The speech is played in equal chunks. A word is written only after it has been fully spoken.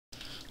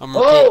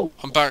Oh!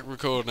 I'm back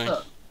recording.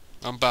 Uh,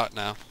 I'm back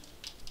now.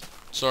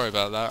 Sorry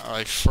about that.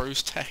 I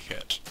froze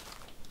Tekkit.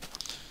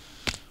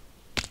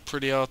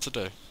 Pretty hard to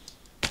do.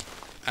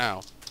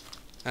 Ow.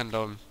 And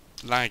I'm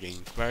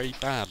lagging very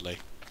badly.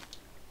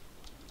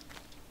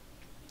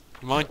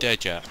 Am I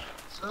dead yet?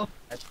 so,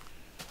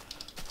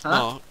 huh?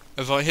 Mark,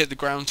 have I hit the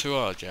ground too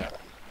hard yet?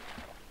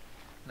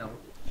 No.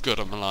 Good,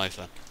 I'm alive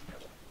then.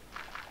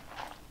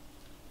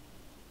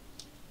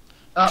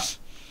 Oh,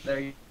 there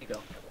you go.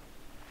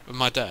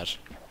 Am I dead?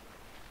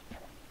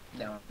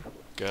 No.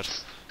 Good.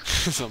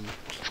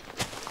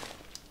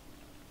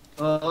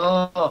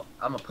 Oh,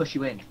 I'm gonna push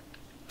you in.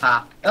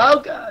 Ha. Oh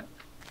god.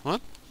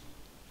 What?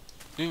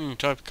 You didn't even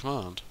type a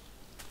command.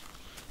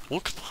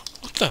 What command?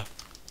 What the?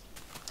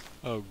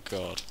 Oh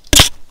god.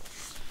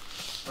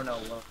 Or no,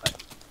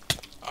 what?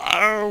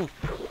 Ow!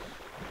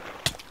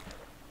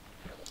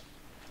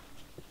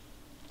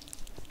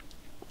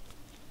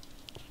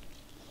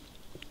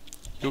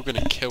 You're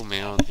gonna kill me,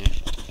 aren't you?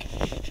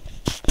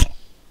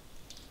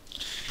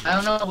 I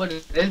don't know what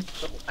it is.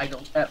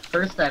 But at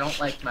first, I don't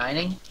like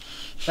mining.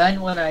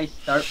 Then when I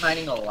start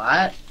mining a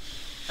lot,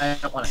 I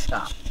don't want to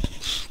stop.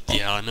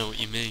 Yeah, I know what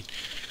you mean.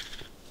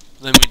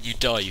 Then when you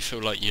die, you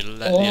feel like you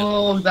let the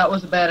Oh, other... that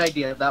was a bad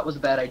idea. That was a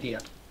bad idea.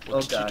 What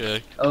Oh did god. you do?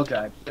 Oh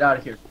god. Get out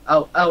of here.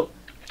 Out, out.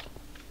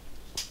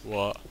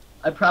 What?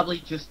 I probably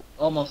just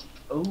almost...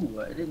 Oh,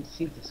 I didn't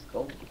see this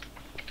gold.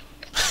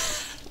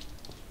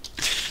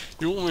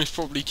 You almost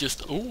probably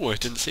just... Oh, I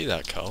didn't see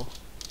that, Carl.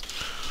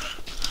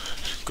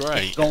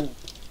 Great. Gold.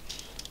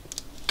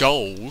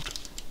 Gold?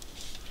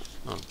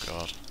 Oh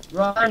god.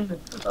 Run!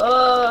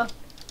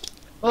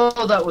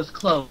 Oh, that was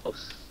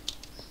close.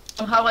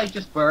 Somehow I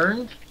just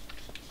burned,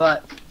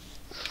 but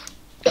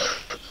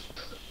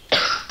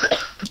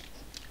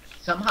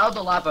somehow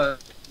the lava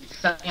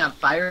set me on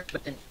fire,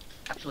 but didn't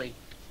actually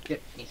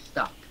get me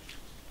stuck.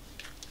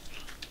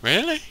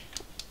 Really?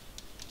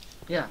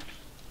 Yeah.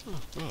 Oh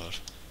god.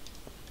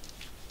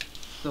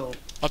 So.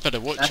 I better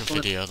watch a That's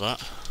what- video of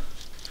that.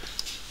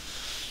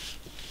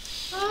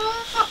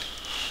 Ah,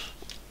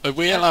 Are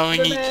we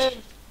allowing you... Enderman!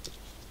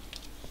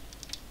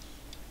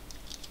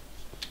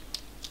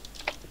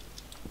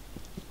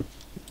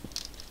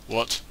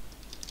 What?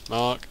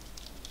 Mark?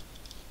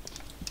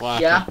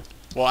 What Yeah. happened?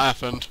 What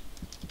happened?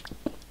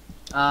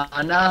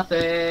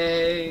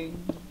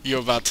 Nothing. You're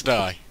about to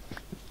die.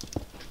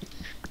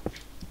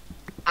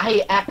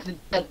 I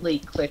accidentally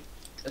clicked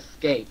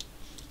escape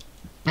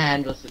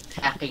and was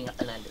attacking an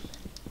enderman.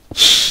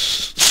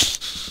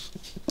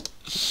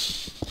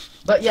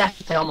 But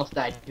yes, I almost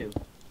died too.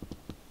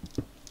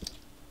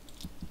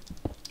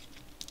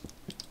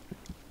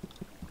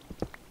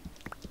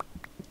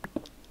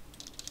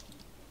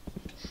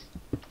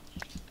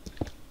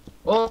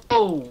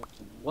 Oh,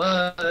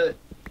 what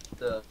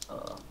the?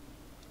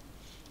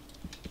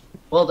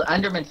 Well, the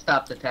enderman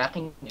stopped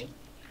attacking me.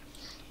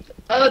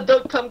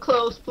 Don't come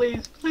close,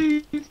 please,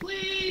 please,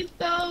 please,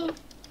 no.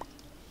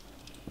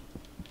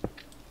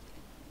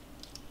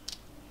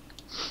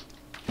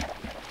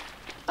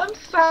 I'm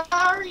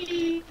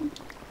sorry.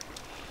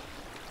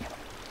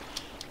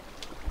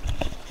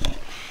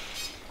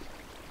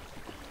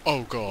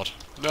 Oh god.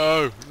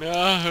 No!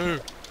 No!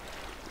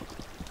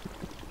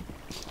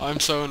 I'm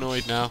so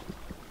annoyed now.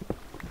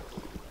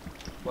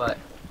 What?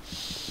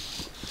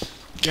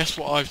 Guess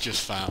what I've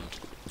just found?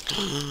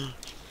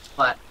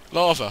 What?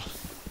 Lava!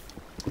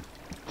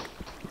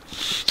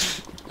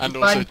 And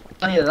also...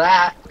 Funny of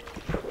that.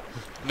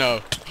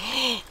 No.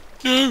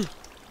 No!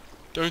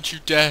 Don't you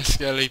dare,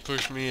 Skelly,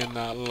 push me in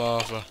that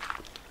lava.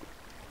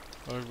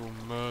 I will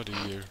murder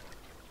you.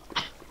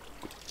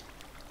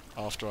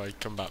 After I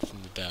come back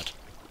from the dead.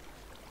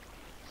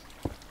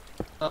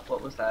 Oh,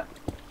 what was that?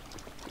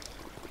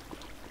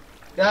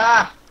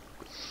 Ah!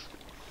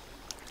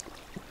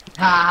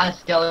 Ah,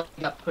 skeleton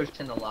got pushed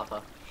in the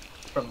lava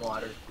from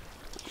water.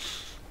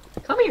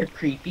 Come here,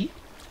 creepy.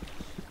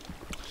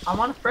 I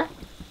want a friend.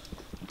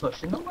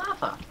 Push in the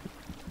lava.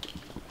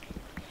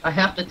 I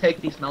have to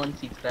take these melon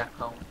seeds back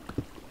home.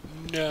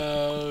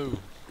 No!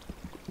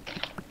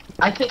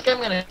 I think I'm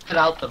gonna cut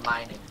out the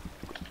mining.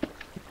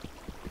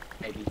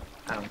 Maybe.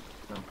 I don't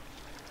know.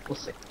 We'll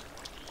see.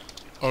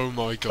 Oh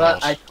my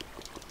But god.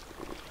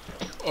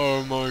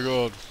 Oh my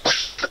god.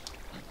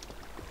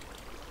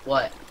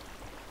 What?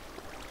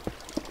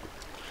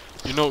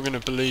 You're not gonna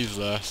believe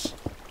this.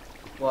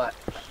 What?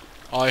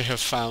 I have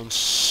found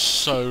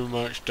so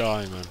much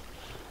diamond.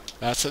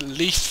 That's at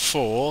least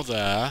 4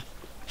 there.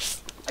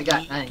 I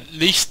got 9. At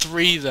least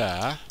 3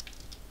 there.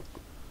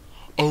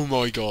 Oh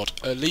my god.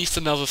 At least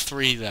another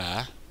 3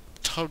 there.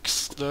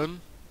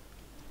 Tungsten.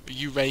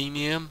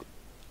 Uranium.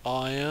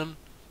 Iron.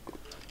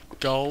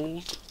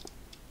 Gold.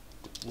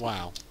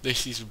 Wow.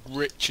 This is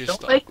rich as Don't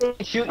stuff. make me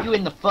shoot you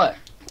in the foot.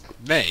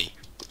 Me?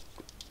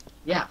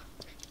 Yeah.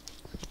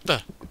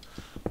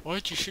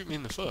 Why'd you shoot me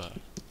in the foot?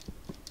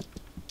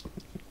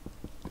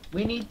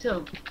 We need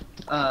to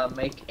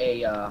make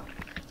a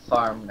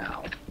farm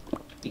now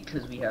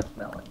because we have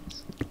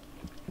melons.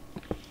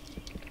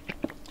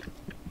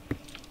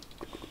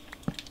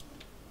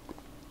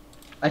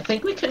 I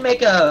think we can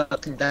make a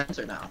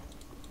condenser now.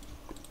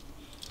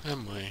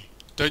 Am we?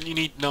 Don't you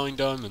need 9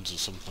 diamonds or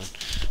something?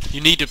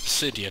 You need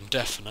obsidian,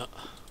 definite.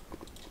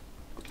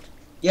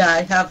 Yeah,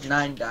 I have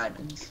 9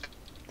 diamonds.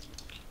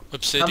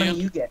 Obsidian? How many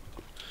you get?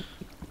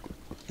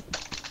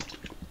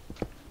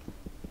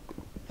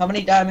 How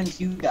many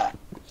diamonds you got?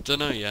 I don't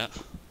know yet.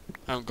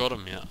 I haven't got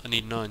them yet. I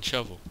need 9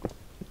 shovel.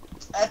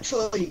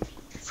 Actually,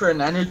 for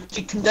an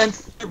energy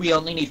condenser, we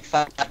only need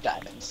 5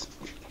 diamonds.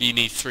 You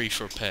need 3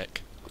 for a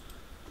pick.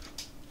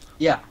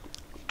 Yeah.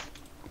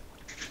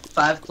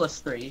 5 plus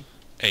 3.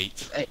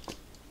 8. 8.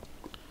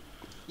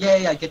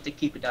 Yeah, I get to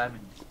keep a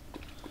diamond.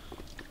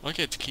 I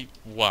get to keep...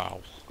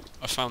 Wow.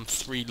 I found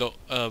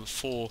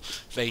 4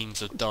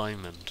 veins of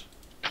diamond.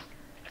 Why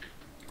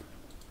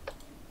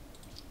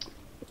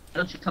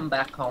don't you come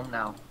back home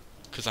now?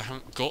 Because I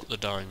haven't got the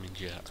diamond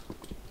yet.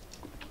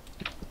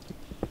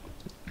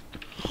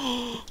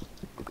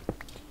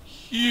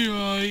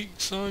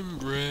 Yikes, I'm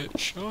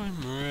rich.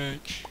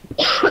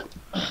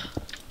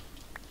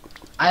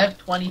 I have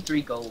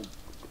 23 gold.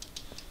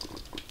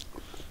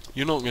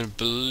 You're not going to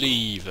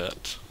believe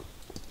it.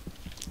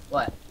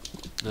 What?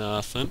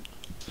 Nothing.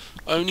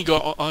 I only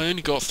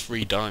got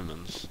 3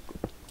 diamonds.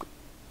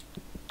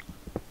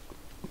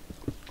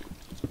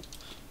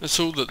 That's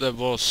all that there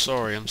was.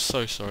 Sorry, I'm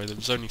so sorry. There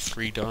was only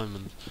 3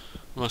 diamonds.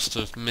 Must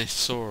have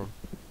missaw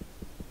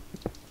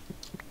them.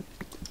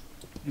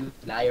 You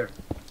liar.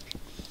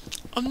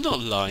 I'm not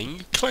lying.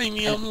 You're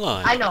claiming I'm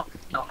lying. I know.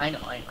 No, I know.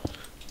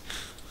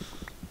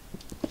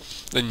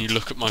 Then you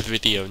look at my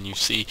video and you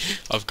see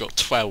I've got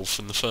 12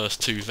 from the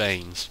first 2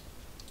 veins.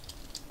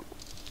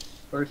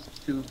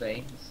 First 2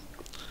 veins.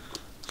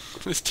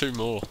 There's 2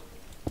 more.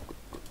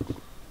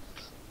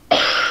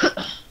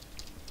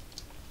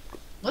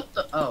 What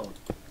the? Oh.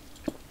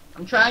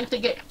 I'm trying to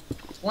get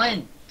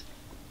flint.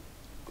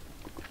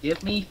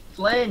 Give me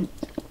flint.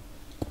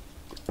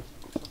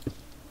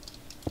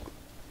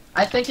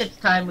 I think it's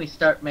time we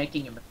start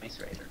making a mace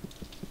raider.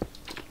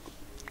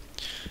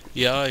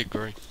 Yeah, I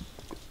agree.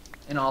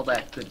 And all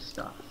that good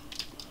stuff.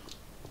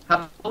 How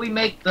about we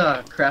make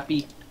the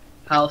crappy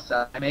house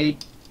I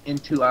made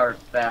into our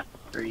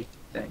factory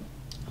thing?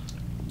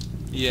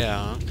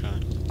 Yeah, okay.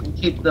 And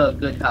keep the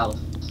good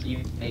house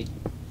you made.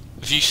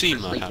 Have you seen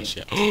for my sleeping. house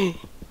yet?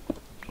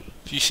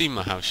 Have you seen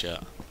my house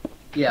yet?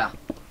 Yeah.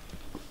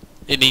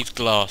 It needs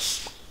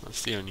glass.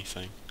 That's the only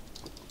thing.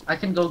 I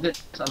can go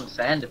get some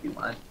sand if you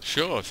want.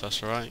 Sure, if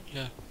that's right,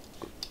 yeah.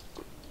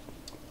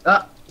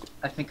 Ah!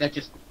 I think I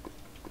just...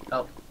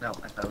 Oh, no,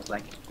 I thought it was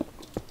lagging.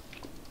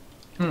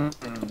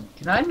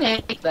 Can I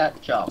make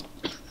that jump?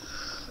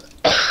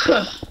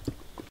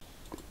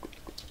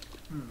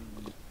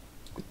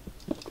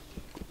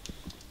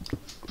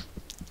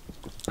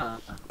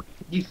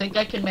 Do you think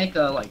I can make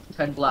a, like,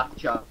 10 block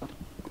jump?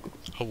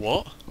 A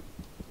what?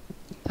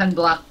 10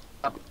 block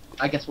jump.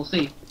 I guess we'll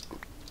see.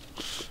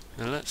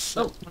 Now let's...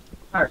 Oh,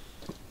 hard.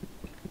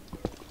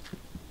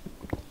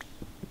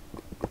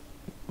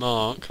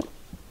 Mark,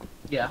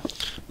 Yeah.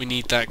 we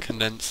need that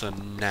condenser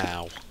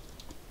now.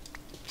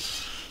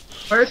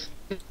 First,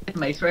 get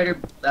Mace Raider,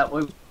 that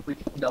way we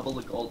can double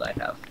the gold I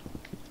have.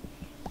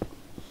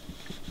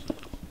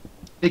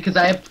 Because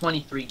I have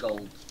 23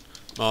 gold.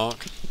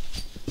 Mark,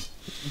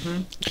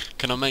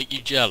 can I make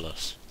you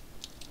jealous?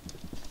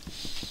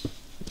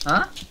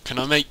 Huh? Can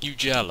I make you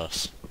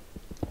jealous?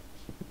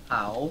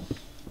 How?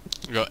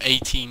 I've got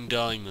 18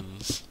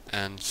 diamonds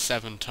and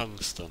 7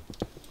 tungsten.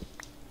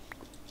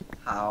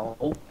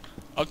 How?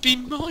 I've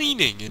been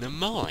mining in a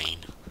mine.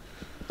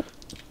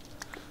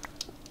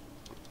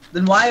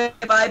 Then why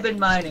have I been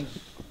mining?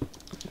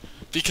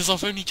 Because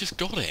I've only just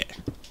got it.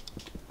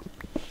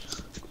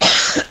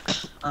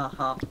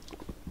 Uh-huh.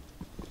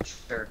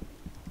 Sure.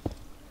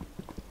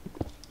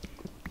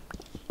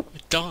 I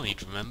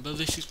died, remember?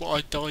 This is what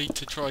I died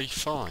to try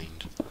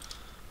find.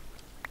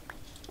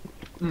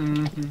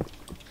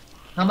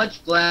 How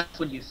much glass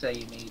would you say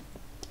you need?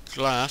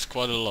 Glass,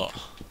 quite a lot.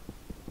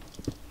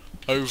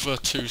 Over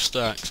 2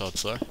 stacks, I'd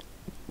say.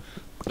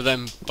 But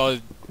then,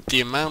 by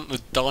the amount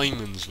of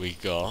diamonds we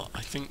got,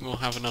 I think we'll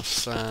have enough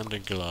sand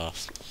and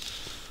glass.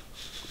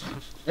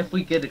 If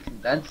we get a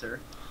condenser.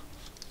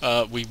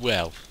 We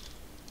will.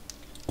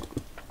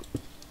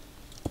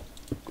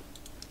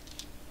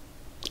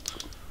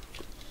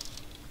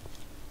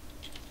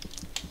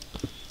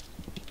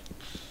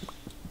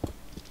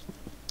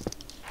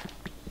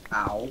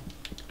 Ow.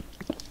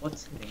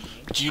 What's hitting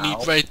me? Do you Ow.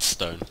 need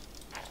redstone?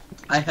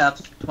 I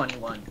have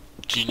 21.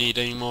 Do you need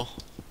any more?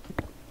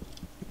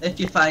 If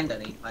you find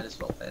any, might as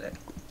well fit it.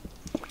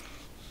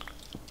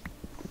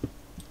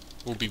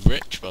 We'll be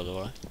rich, by the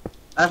way.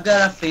 I've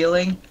got a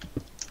feeling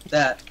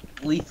that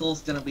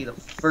Lethal's gonna be the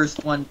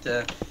first one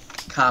to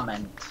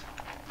comment.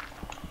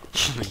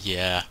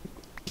 Yeah.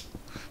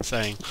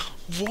 Saying,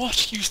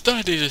 what? You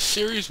started a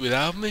series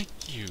without me?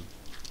 You.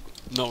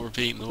 Not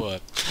repeating the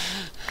word.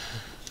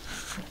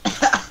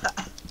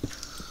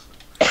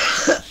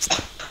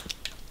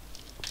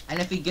 And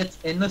if he gets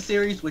in the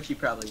series, which he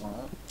probably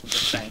won't, I'm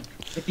just saying.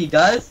 If he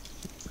does,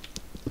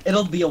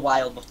 it'll be a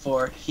while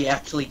before he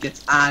actually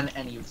gets on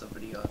any of the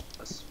videos.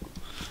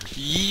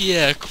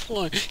 Yeah,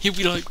 quite. He'll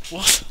be like,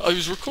 what? I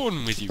was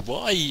recording with you.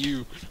 Why are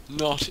you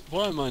not...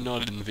 Why am I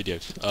not in the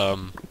videos?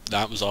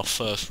 That was our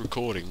first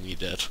recording we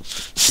did.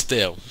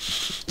 Still.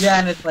 Yeah,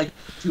 and it's like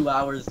 2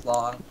 hours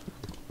long.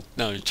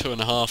 No,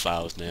 2.5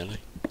 hours nearly.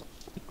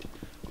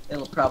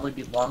 It'll probably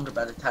be longer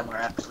by the time we're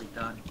actually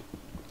done.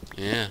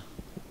 Yeah.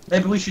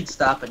 Maybe we should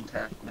stop in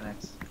 10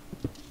 minutes.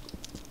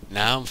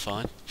 Now I'm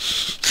fine.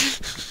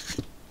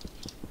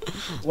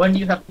 When do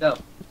you have to go?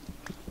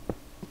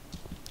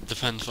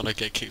 Depends when I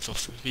get kicked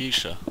off the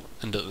future.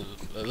 And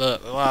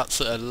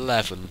that's at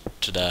 11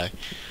 today.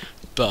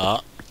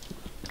 But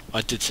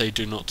I did say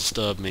do not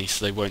disturb me,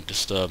 so they won't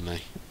disturb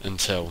me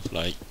until,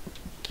 like,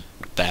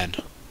 then.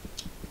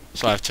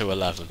 So I have till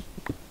 11.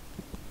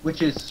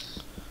 Which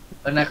is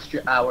an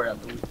extra hour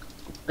of the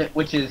week.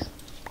 Which is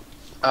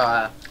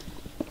 5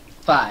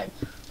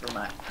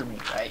 for me,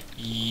 right?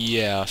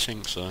 Yeah, I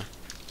think so.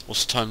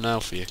 What's the time now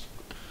for you?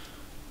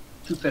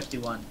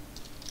 2:51.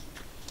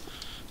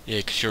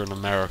 Yeah, 'cause you're in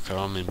America,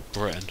 I'm in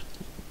Britain.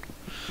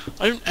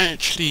 I don't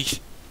actually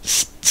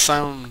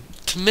sound...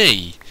 To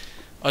me,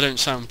 I don't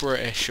sound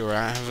British or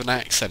I have an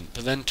accent,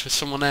 but then to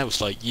someone else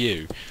like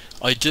you,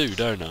 I do,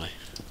 don't I?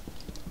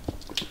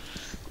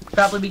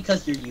 Probably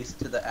because you're used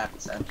to the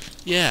accent.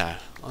 Yeah,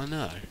 I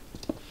know.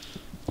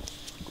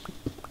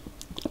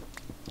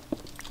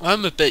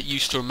 I'm a bit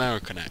used to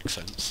American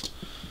accents.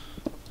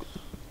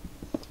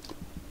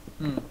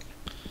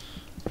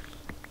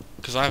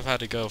 Because I've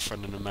had a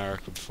girlfriend in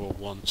America before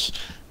once,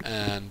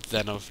 and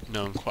then I've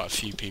known quite a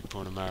few people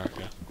in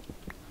America.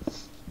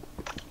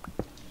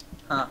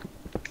 Huh.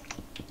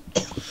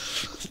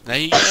 There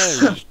you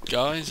go,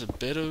 guys, a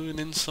bit of an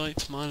insight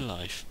to my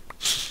life.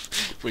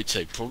 Which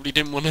they probably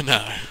didn't want to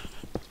know.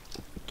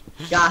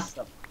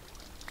 Gossip.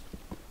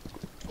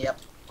 Yep.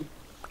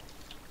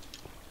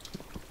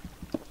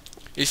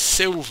 Is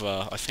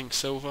silver, I think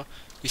silver,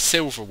 is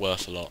silver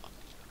worth a lot?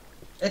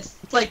 It's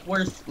like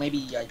worth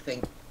maybe, I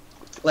think,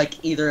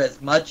 like either as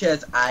much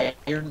as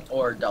iron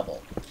or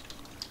double.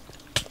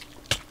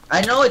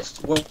 I know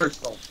it's worth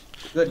a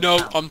good No,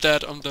 amount. I'm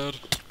dead, I'm dead.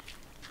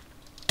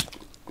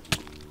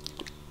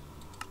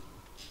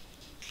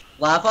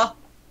 Lava?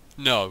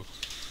 No.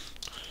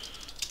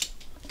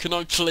 Can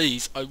I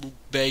please, I will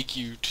beg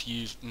you to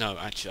use... No,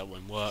 actually that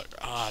won't work.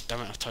 Ah,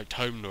 damn it, I've typed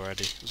home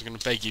already. I was going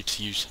to beg you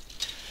to use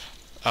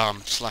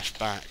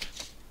 /back.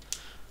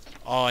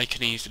 Oh, I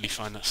can easily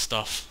find that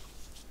stuff.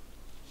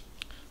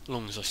 As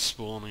long as I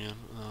spawn again.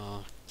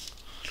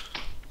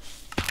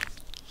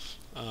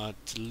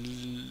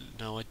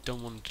 No, I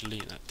don't want to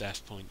delete that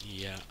death point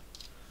yet.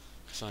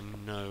 Because I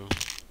know...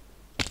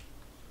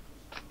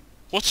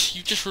 What?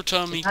 You just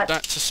returned me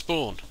back to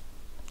spawn.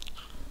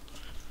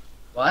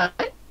 What?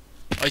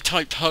 I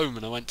typed home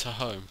and I went to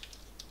home.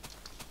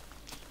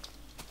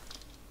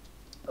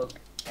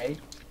 Okay.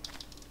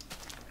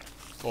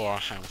 Or a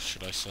house,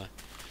 should I say.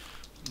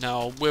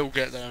 Now, we'll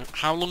get there.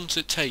 How long does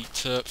it take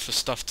for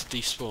stuff to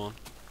despawn?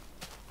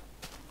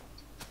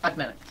 5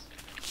 minutes.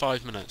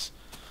 5 minutes.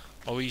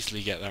 I'll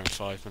easily get there in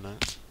 5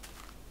 minutes.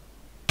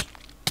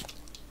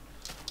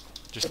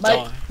 Just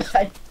die.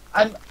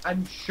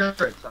 I'm sure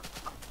it's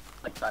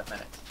like 5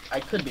 minutes. I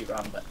could be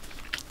wrong, but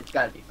it's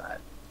gotta be 5.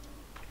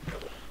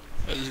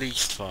 At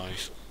least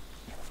 5.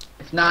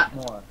 If not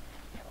more.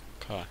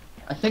 Okay.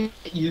 I think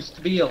it used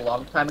to be a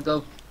long time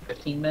ago,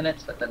 15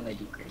 minutes, but then they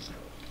decreased it.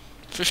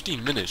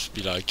 15 minutes would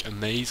be like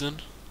amazing.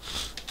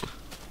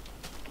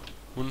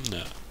 Wouldn't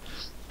it?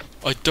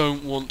 I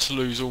don't want to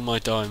lose all my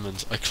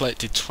diamonds. I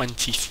collected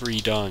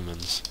 23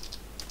 diamonds.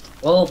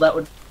 Well, that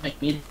would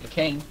make me the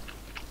king.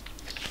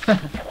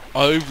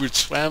 I would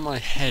swear my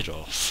head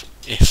off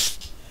if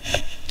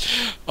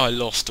I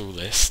lost all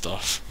this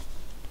stuff.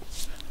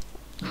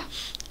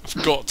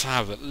 I've got to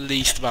have at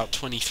least about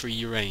 23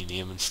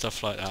 uranium and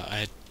stuff like that. I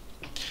had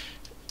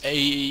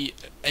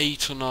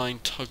 8 or 9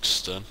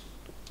 tungsten.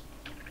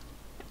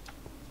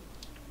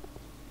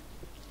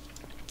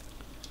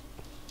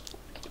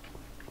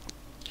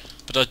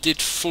 But I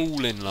did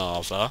fall in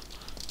lava,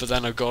 but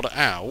then I got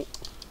out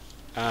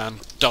and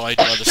died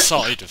by the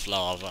side of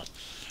lava.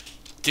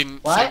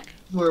 Didn't What? think...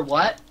 You were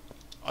what?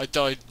 I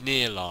died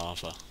near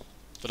lava,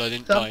 but I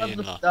didn't Some die of in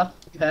the lava. stuff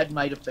you had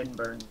might have been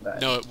burned by.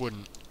 No, it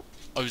wouldn't.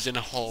 I was in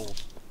a hole.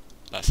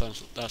 That's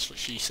what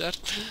she said.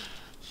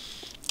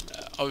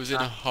 I was in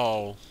a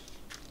hole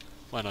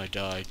when I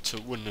died, so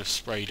it wouldn't have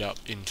sprayed up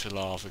into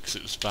lava because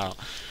it was about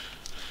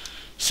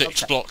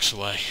 6 blocks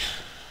away.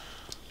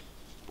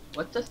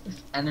 What does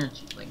this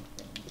energy link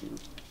thing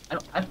do?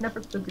 I've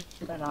never figured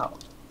that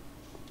out.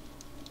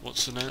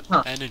 What's an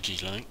energy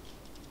link?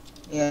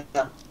 Yeah.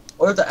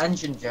 Or the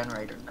engine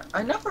generator.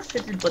 I never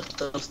figured what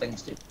those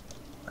things do.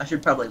 I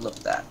should probably look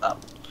that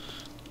up.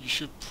 You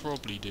should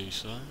probably do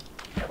so.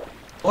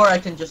 Or I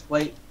can just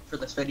wait for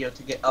this video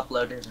to get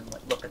uploaded and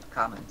like, look at the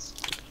comments.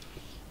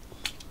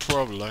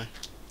 Probably.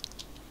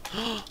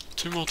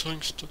 2 more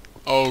tungsten.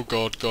 Oh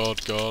god,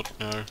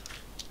 no.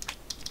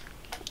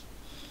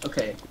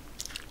 Okay,